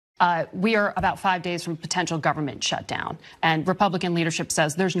We are about 5 days from potential government shutdown, and Republican leadership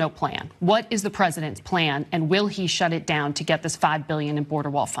says there's no plan. What is the president's plan, and will he shut it down to get this $5 billion in border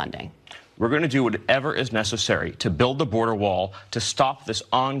wall funding? We're going to do whatever is necessary to build the border wall to stop this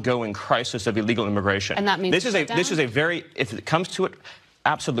ongoing crisis of illegal immigration. And that means this is a very, if it comes to it,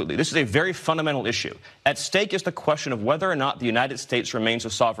 absolutely. This is a very fundamental issue. At stake is the question of whether or not the United States remains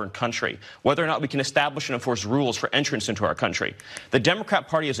a sovereign country, whether or not we can establish and enforce rules for entrance into our country. The Democrat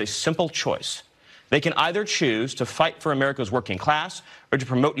Party is a simple choice. They can either choose to fight for America's working class or to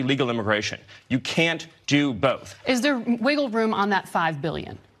promote illegal immigration. You can't do both. Is there wiggle room on that $5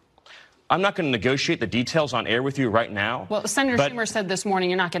 billion? I'm not going to negotiate the details on air with you right now. Well, Senator Schumer said this morning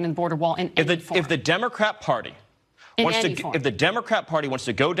you're not getting the border wall in any form. If the Democrat Party if the Democrat Party wants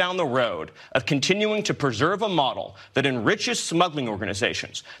to go down the road of continuing to preserve a model that enriches smuggling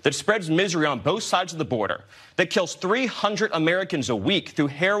organizations, that spreads misery on both sides of the border, that kills 300 Americans a week through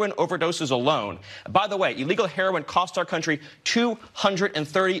heroin overdoses alone. By the way, illegal heroin costs our country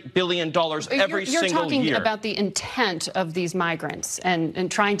 $230 billion every single year. You're talking about the intent of these migrants and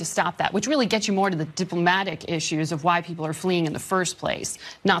trying to stop that, which really gets you more to the diplomatic issues of why people are fleeing in the first place,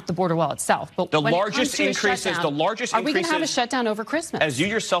 not the border wall itself. But the largest increases, are we going to have a shutdown over Christmas? As you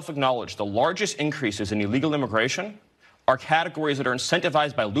yourself acknowledged, the largest increases in illegal immigration are categories that are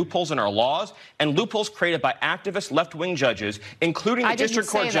incentivized by loopholes in our laws and loopholes created by activist left-wing judges, including the district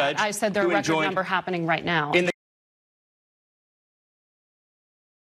court judge. I said there are a record number happening right now.